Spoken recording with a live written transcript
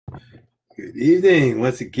Good evening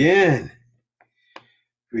once again.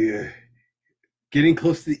 We are getting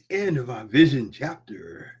close to the end of our vision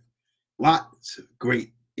chapter. Lots of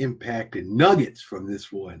great impact and nuggets from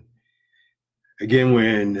this one. Again,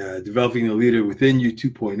 we're in Developing the Leader Within You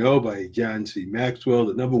 2.0 by John C. Maxwell,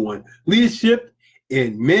 the #1 leadership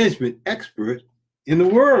and management expert in the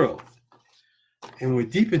world. And we're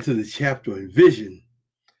deep into the chapter on vision.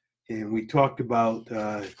 And we talked about,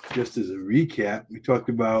 just as a recap, we talked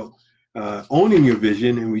about owning your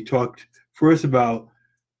vision, and we talked first about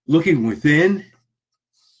looking within.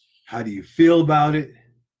 How do you feel about it?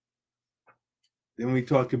 Then we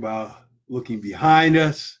talked about looking behind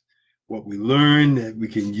us, what we learned that we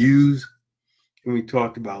can use. And we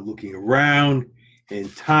talked about looking around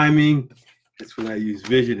and timing. That's when I use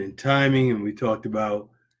vision and timing. And we talked about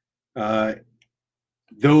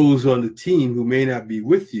those on the team who may not be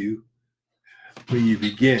with you when you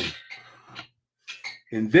begin.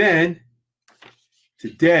 And then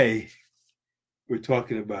today, we're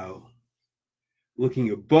talking about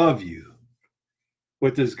looking above you.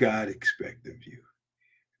 What does God expect of you?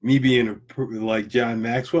 Me being like John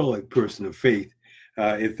Maxwell, like person of faith.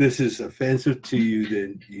 If this is offensive to you,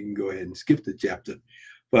 then you can go ahead and skip the chapter.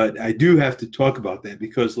 But I do have to talk about that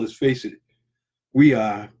because let's face it, we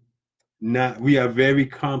are very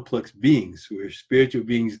complex beings. We're spiritual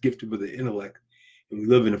beings gifted with an intellect, and we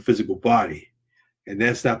live in a physical body. And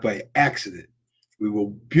that's not by accident. We were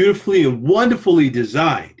beautifully and wonderfully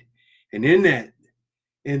designed. And in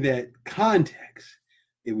that context,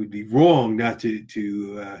 it would be wrong not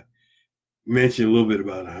to mention a little bit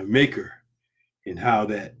about our maker and how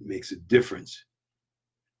that makes a difference.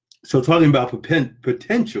 So talking about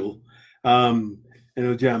potential, I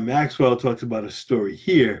know John Maxwell talks about a story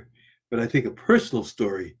here, but I think a personal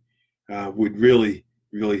story would really,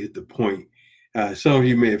 really hit the point. Some of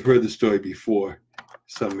you may have heard the story before,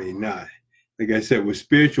 some may not. Like I said, we're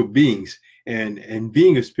spiritual beings, and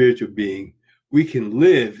being a spiritual being, we can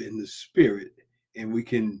live in the spirit, and we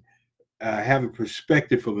can have a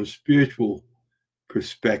perspective from a spiritual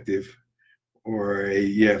perspective, or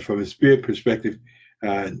from a spirit perspective,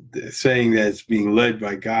 saying that it's being led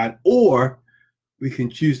by God, or we can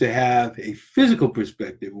choose to have a physical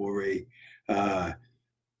perspective or a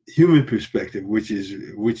human perspective, which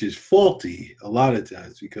is faulty a lot of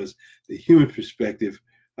times, because the human perspective,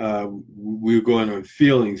 we're going on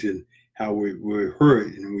feelings and how we're hurt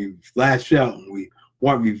and we lash out and we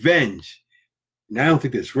want revenge. And I don't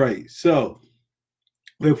think that's right. So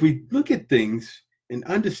if we look at things and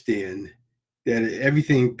understand that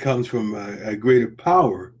everything comes from a greater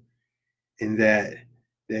power, and that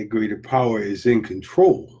greater power is in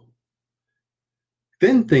control,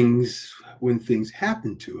 then when things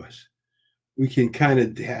happen to us, we can kind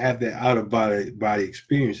of have that out of body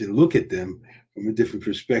experience and look at them from a different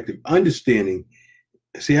perspective, understanding.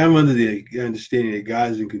 See, I'm under the understanding that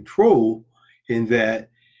God is in control, and that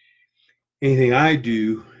anything I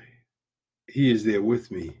do, He is there with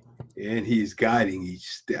me, and He is guiding each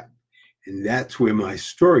step. And that's where my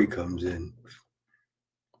story comes in.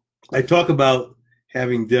 I talk about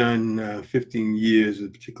having done 15 years with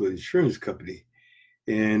a particular insurance company,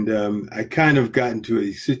 and I kind of got into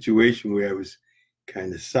a situation where I was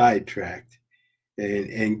kind of sidetracked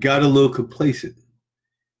and got a little complacent.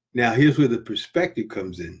 Now, here's where the perspective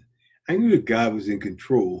comes in. I knew that God was in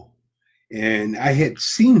control, and I had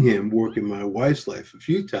seen Him work in my wife's life a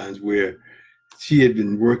few times where she had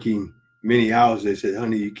been working many hours. They said,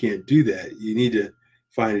 honey, you can't do that. You need to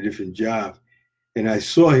find a different job. And I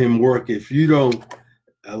saw Him work.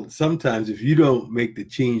 Sometimes if you don't make the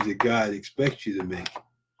change that God expects you to make,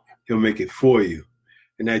 He'll make it for you.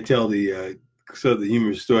 And I tell the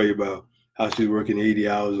humorous story about how she was working 80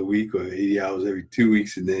 hours a week or 80 hours every 2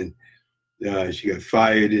 weeks, and then she got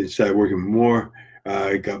fired and started working more,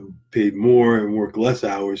 got paid more and worked less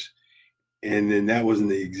hours. And then that wasn't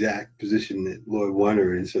the exact position that Lord wanted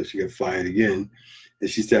her in, so she got fired again. And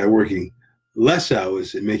she started working less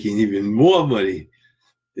hours and making even more money.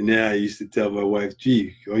 And then I used to tell my wife,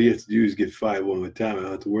 gee, all you have to do is get fired one more time. I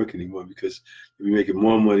don't have to work anymore, because you'll be making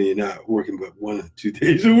more money and not working but 1 or 2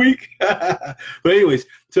 days a week. But anyways,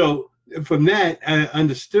 so from that, I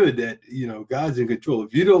understood that, God's in control.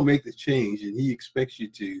 If you don't make the change and He expects you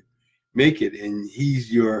to make it, and He's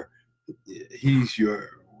the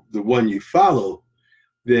one you follow,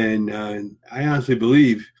 then I honestly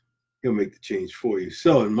believe He'll make the change for you.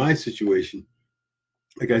 So in my situation,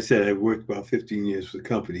 like I said, I worked about 15 years for the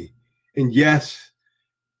company. And yes,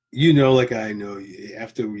 like I know,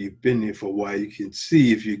 after you've been there for a while, you can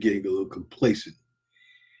see if you're getting a little complacent.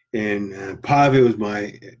 And part of it was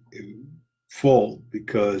my fault,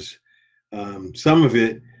 because some of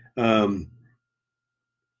it You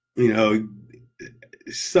know,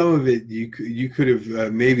 some of it you could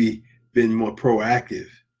have maybe been more proactive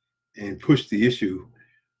and pushed the issue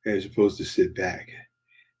as opposed to sit back.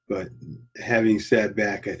 But having sat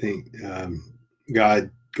back, I think God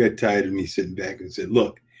got tired of me sitting back and said,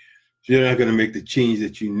 look, if you're not going to make the change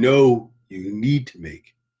that you know you need to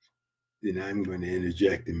make, then I'm going to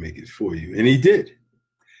interject and make it for you. And he did.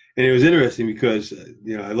 And it was interesting because,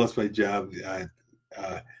 I lost my job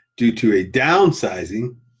due to a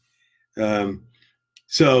downsizing.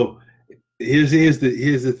 So here's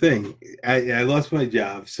the thing. I lost my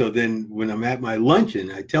job. So then when I'm at my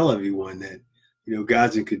luncheon, I tell everyone that,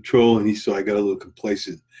 God's in control, and he saw I got a little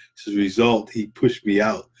complacent. As a result, he pushed me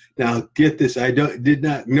out. Now, get this, I did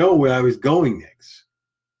not know where I was going next.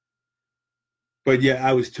 But yeah,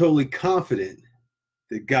 I was totally confident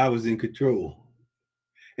that God was in control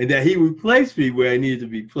and that he would place me where I needed to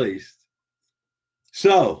be placed.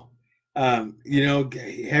 So, have you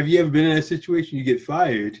ever been in that situation? You get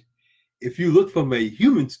fired. If you look from a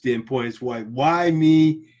human standpoint, it's why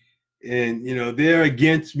me? And, they're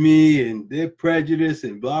against me and they're prejudiced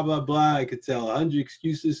and blah, blah, blah. I could tell 100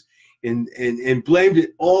 excuses and blamed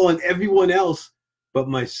it all on everyone else but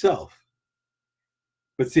myself.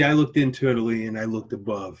 But see, I looked internally and I looked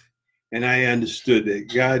above, and I understood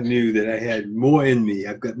that God knew that I had more in me.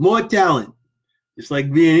 I've got more talent. It's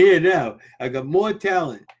like being here now. I got more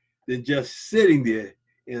talent than just sitting there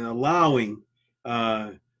and allowing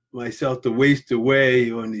myself to waste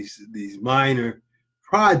away on these minor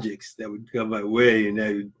projects that would come my way, and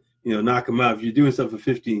that would, knock them out. If you're doing something for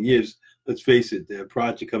 15 years, let's face it, the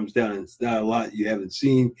project comes down. It's not a lot you haven't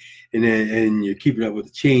seen, and you're keeping up with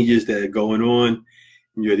the changes that are going on,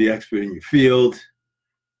 and you're the expert in your field.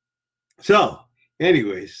 So,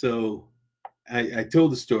 anyway, I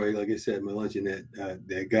told the story, like I said, at my luncheon,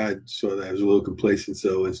 that God saw that I was a little complacent.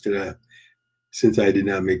 So since I did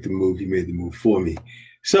not make the move, he made the move for me.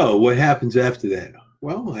 So what happens after that?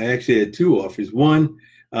 Well, I actually had two offers. One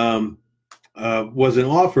was an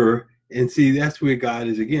offer, and see, that's where God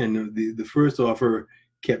is again. The first offer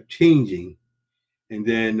kept changing, and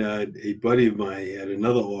then a buddy of mine had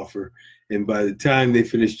another offer, and by the time they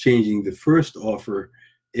finished changing the first offer,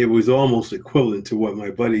 it was almost equivalent to what my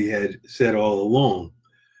buddy had said all along.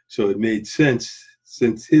 So it made sense,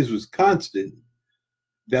 since his was constant,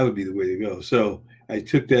 that would be the way to go. So I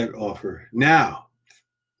took that offer. Now,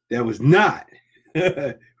 that was not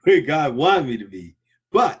where God wanted me to be.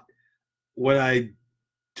 But what I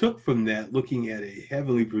took from that, looking at a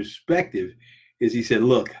heavenly perspective, is he said,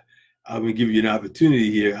 look, I'm going to give you an opportunity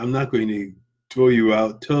here. I'm not going to throw you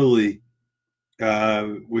out totally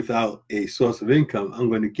without a source of income. I'm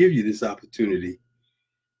going to give you this opportunity,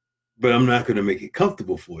 but I'm not going to make it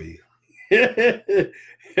comfortable for you.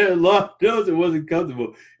 Lord knows it wasn't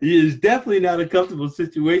comfortable. It is definitely not a comfortable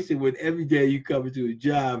situation when every day you come into a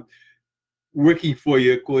job working for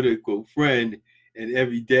your quote-unquote friend, and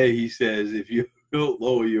every day he says, if you don't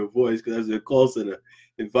lower your voice, because that's a call center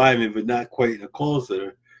environment, but not quite in a call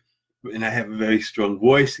center, and I have a very strong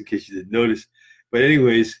voice, in case you didn't notice. But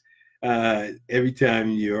anyways, every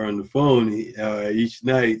time you're on the phone, each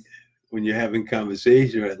night when you're having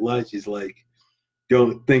conversation or at lunch, he's like,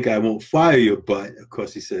 don't think I won't fire your butt. Of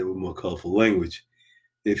course, he said it with more colorful language,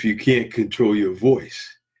 if you can't control your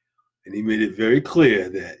voice. And he made it very clear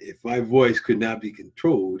that if my voice could not be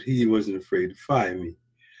controlled, he wasn't afraid to fire me.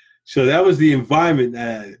 So that was the environment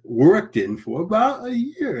that I worked in for about a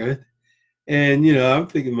year. And, I'm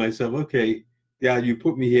thinking to myself, okay, God, you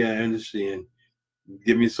put me here, I understand.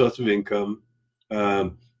 Give me a source of income.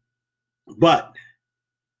 But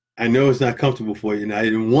I know it's not comfortable for you, and I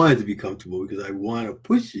didn't want it to be comfortable because I want to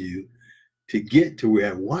push you to get to where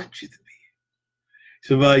I want you to be.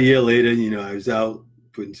 So about a year later, I was out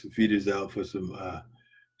putting some feeders out for some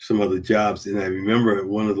other jobs, and I remember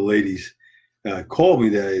one of the ladies called me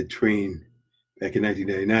that I had trained back in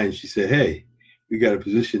 1999. And she said, "Hey, we got a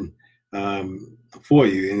position for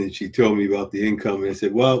you," and then she told me about the income, and I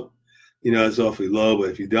said, "Well, it's awfully low, but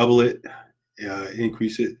if you double it,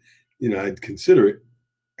 increase it, I'd consider it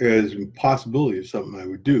as a possibility of something I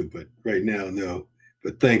would do. But right now, no.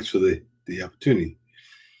 But thanks for the opportunity."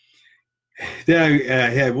 Then I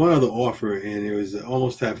had one other offer, and it was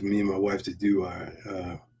almost time for me and my wife to do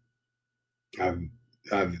our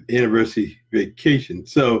anniversary vacation.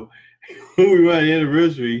 So when we went on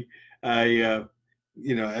anniversary, I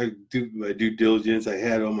do my due diligence. I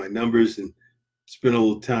had all my numbers and spent a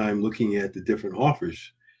little time looking at the different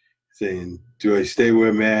offers, saying, do I stay where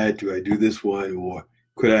I'm at? Do I do this one? Or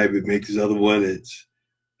could I make this other one that's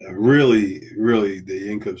really, really, the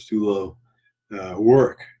income's too low,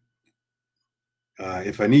 work?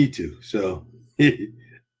 if I need to. So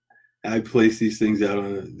I place these things out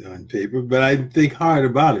on paper, but I think hard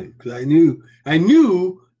about it because I knew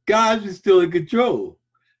God was still in control,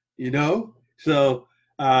 you know? So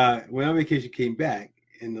when our vacation came back,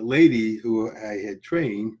 and the lady who I had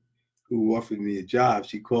trained, who offered me a job,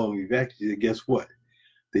 she called me back. She said, guess what?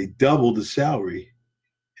 They doubled the salary,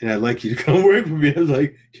 and I'd like you to come work for me. I was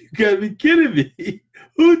like, you gotta be kidding me.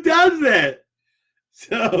 Who does that?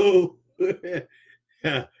 So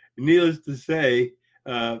needless to say,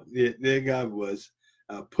 there God was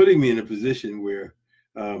putting me in a position where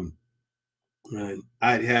I'd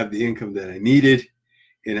have the income that I needed,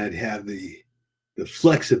 and I'd have the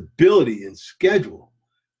flexibility and schedule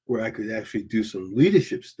where I could actually do some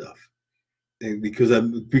leadership stuff. And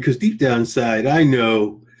because deep down inside, I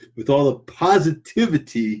know with all the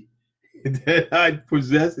positivity that I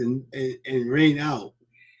possess and rain out,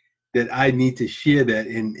 that I need to share that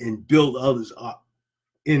and build others up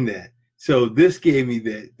in that. So this gave me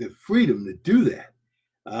the freedom to do that.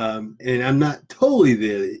 And I'm not totally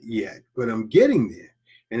there yet, but I'm getting there.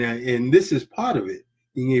 And this is part of it,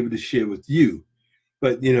 being able to share with you.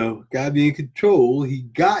 But, God being in control, he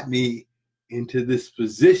got me into this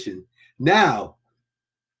position. Now,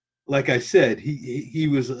 like I said, he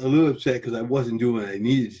was a little upset because I wasn't doing what I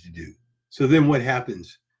needed to do. So then what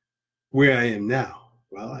happens where I am now?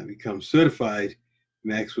 Well, I become certified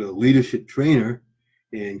Maxwell leadership trainer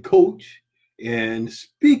and coach and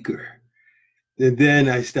speaker. And then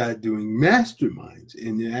I started doing masterminds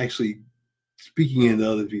and actually speaking into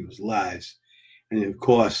other people's lives. And of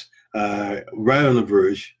course, right on the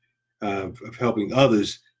verge of helping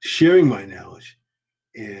others, sharing my knowledge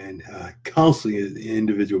and counseling on an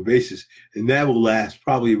individual basis. And that will last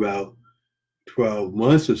probably about 12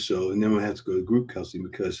 months or so. And then we'll have to go to group counseling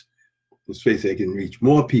because in space I can reach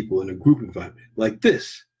more people in a group environment like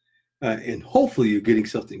this. And hopefully you're getting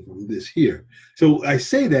something from this here. So I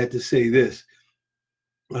say that to say this,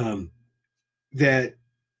 that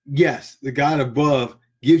yes, the God above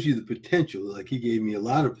gives you the potential, like he gave me a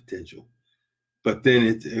lot of potential, but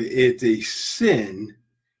then it's a sin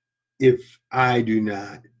if I do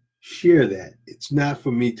not share that. It's not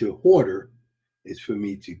for me to hoard, it's for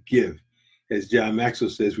me to give. As John Maxwell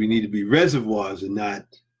says, we need to be reservoirs and not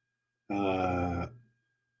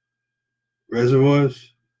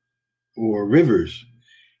reservoirs or rivers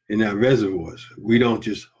and not reservoirs. We don't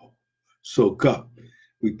just soak up,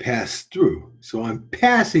 we pass through. So I'm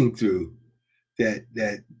passing through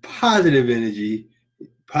that positive energy,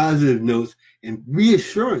 positive notes, and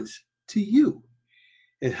reassurance to you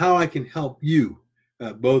and how I can help you,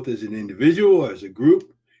 both as an individual or as a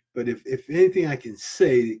group. But if anything I can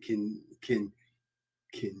say that can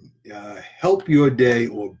help your day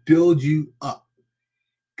or build you up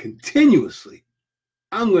continuously,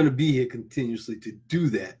 I'm going to be here continuously to do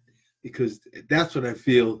that because that's what I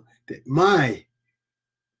feel that my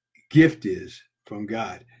gift is from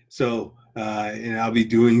God. So, and I'll be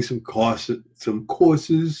doing some courses,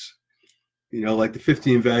 like the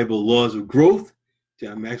 15 Valuable Laws of Growth.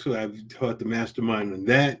 John Maxwell, I've taught the mastermind on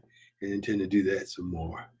that and intend to do that some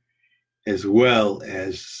more, as well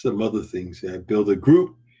as some other things. I build a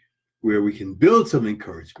group where we can build some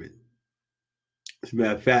encouragement. As a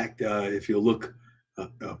matter of fact, if you look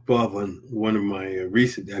above on one of my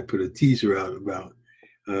recent, I put a teaser out about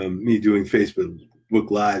me doing Facebook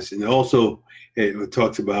Lives, and also it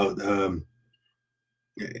talks about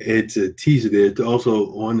it's a teaser there. It's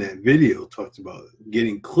also on that video talks about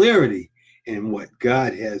getting clarity in what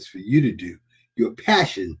God has for you to do, your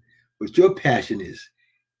passion, what your passion is,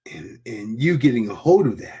 and you getting a hold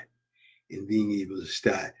of that and being able to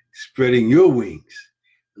start spreading your wings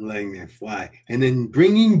and letting that fly, and then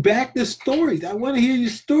bringing back the stories. I want to hear your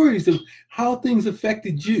stories of how things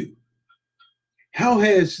affected you. How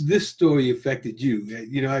has this story affected you?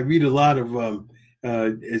 I read a lot of,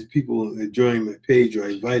 as people join my page or I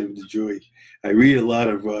invite them to join, I read a lot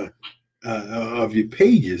of your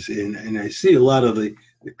pages, and I see a lot of the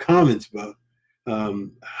comments about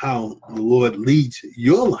how the Lord leads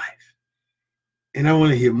your life. And I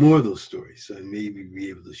want to hear more of those stories, so I maybe be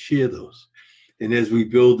able to share those. And as we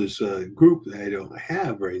build this group that I don't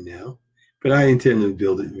have right now, but I intend to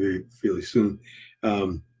build it fairly soon,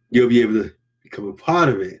 you'll be able to become a part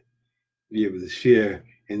of it, be able to share,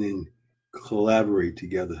 and then collaborate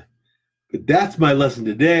together. But that's my lesson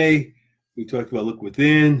today. We talked about look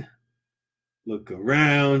within, look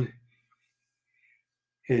around,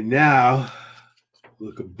 and now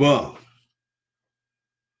look above.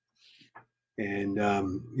 And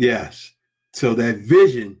yes, so that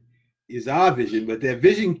vision is our vision, but that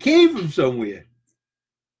vision came from somewhere.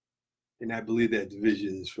 And I believe that the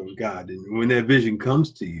vision is from God. And when that vision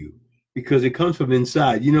comes to you, because it comes from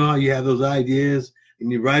inside, you know how you have those ideas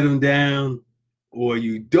and you write them down, or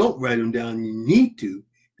you don't write them down, you need to,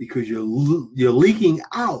 because you're leaking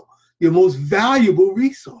out your most valuable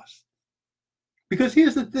resource. Because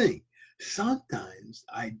here's the thing, sometimes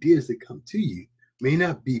ideas that come to you may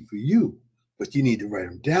not be for you, but you need to write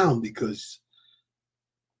them down because,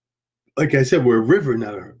 like I said, we're a river,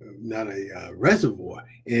 not a reservoir,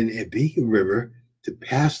 and it being a river to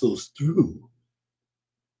pass those through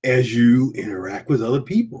as you interact with other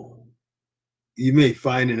people. You may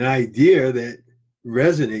find an idea that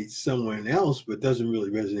resonates someone else, but doesn't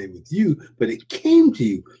really resonate with you, but it came to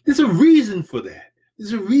you. There's a reason for that.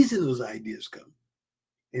 There's a reason those ideas come,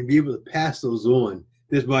 and be able to pass those on.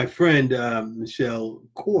 There's my friend, Michelle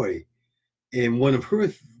Coy, and one of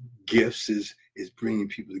her gifts is bringing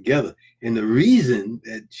people together. And the reason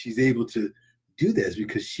that she's able to do that is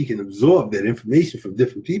because she can absorb that information from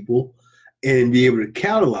different people and be able to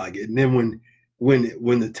catalog it. And then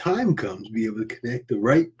when the time comes, be able to connect the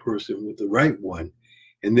right person with the right one,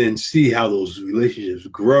 and then see how those relationships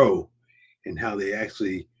grow and how they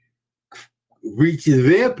actually reach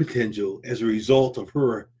their potential as a result of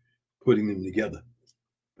her putting them together.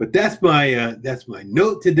 But that's my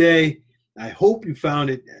note today. I hope you found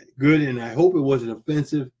it good, and I hope it wasn't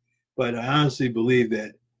offensive. But I honestly believe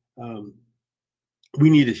that we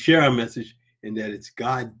need to share our message, and that it's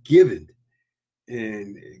God-given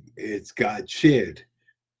and it's God-shared.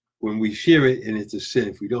 When we share it, and it's a sin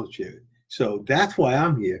if we don't share it. So that's why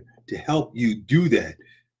I'm here, to help you do that.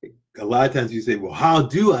 A lot of times you say, well, how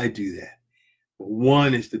do I do that? Well,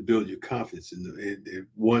 one is to build your confidence. And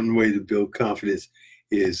one way to build confidence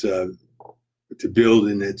is to build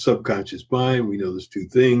in that subconscious mind. We know there's two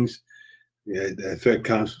things that affect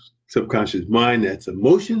subconscious mind. That's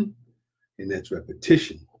emotion, and that's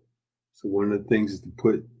repetition. So one of the things is to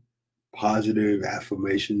put positive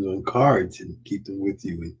affirmations on cards and keep them with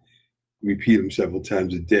you and repeat them several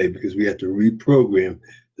times a day, because we have to reprogram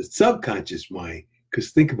the subconscious mind.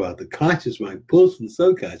 Because think about it, the conscious mind pulls from the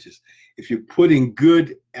subconscious. If you're putting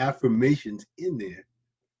good affirmations in there,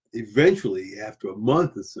 eventually after a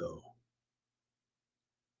month or so,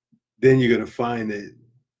 then you're going to find that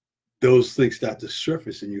those things start to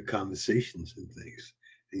surface in your conversations and things.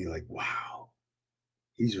 And you're like, wow,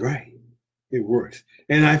 he's right. It works.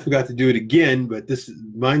 And I forgot to do it again, but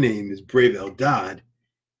my name is Brave Eldad,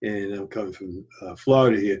 and I'm coming from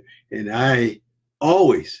Florida here. And I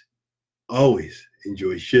always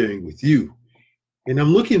enjoy sharing with you. And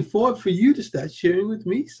I'm looking forward for you to start sharing with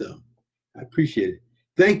me some. I appreciate it.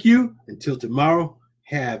 Thank you. Until tomorrow,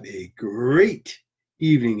 have a great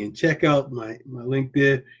evening, and check out my link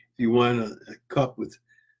there if you want a cup with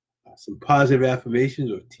some positive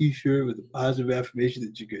affirmations, or a t-shirt with a positive affirmation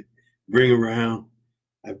that you could bring around.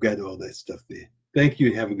 I've got all that stuff there. Thank you,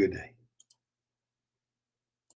 and have a good night.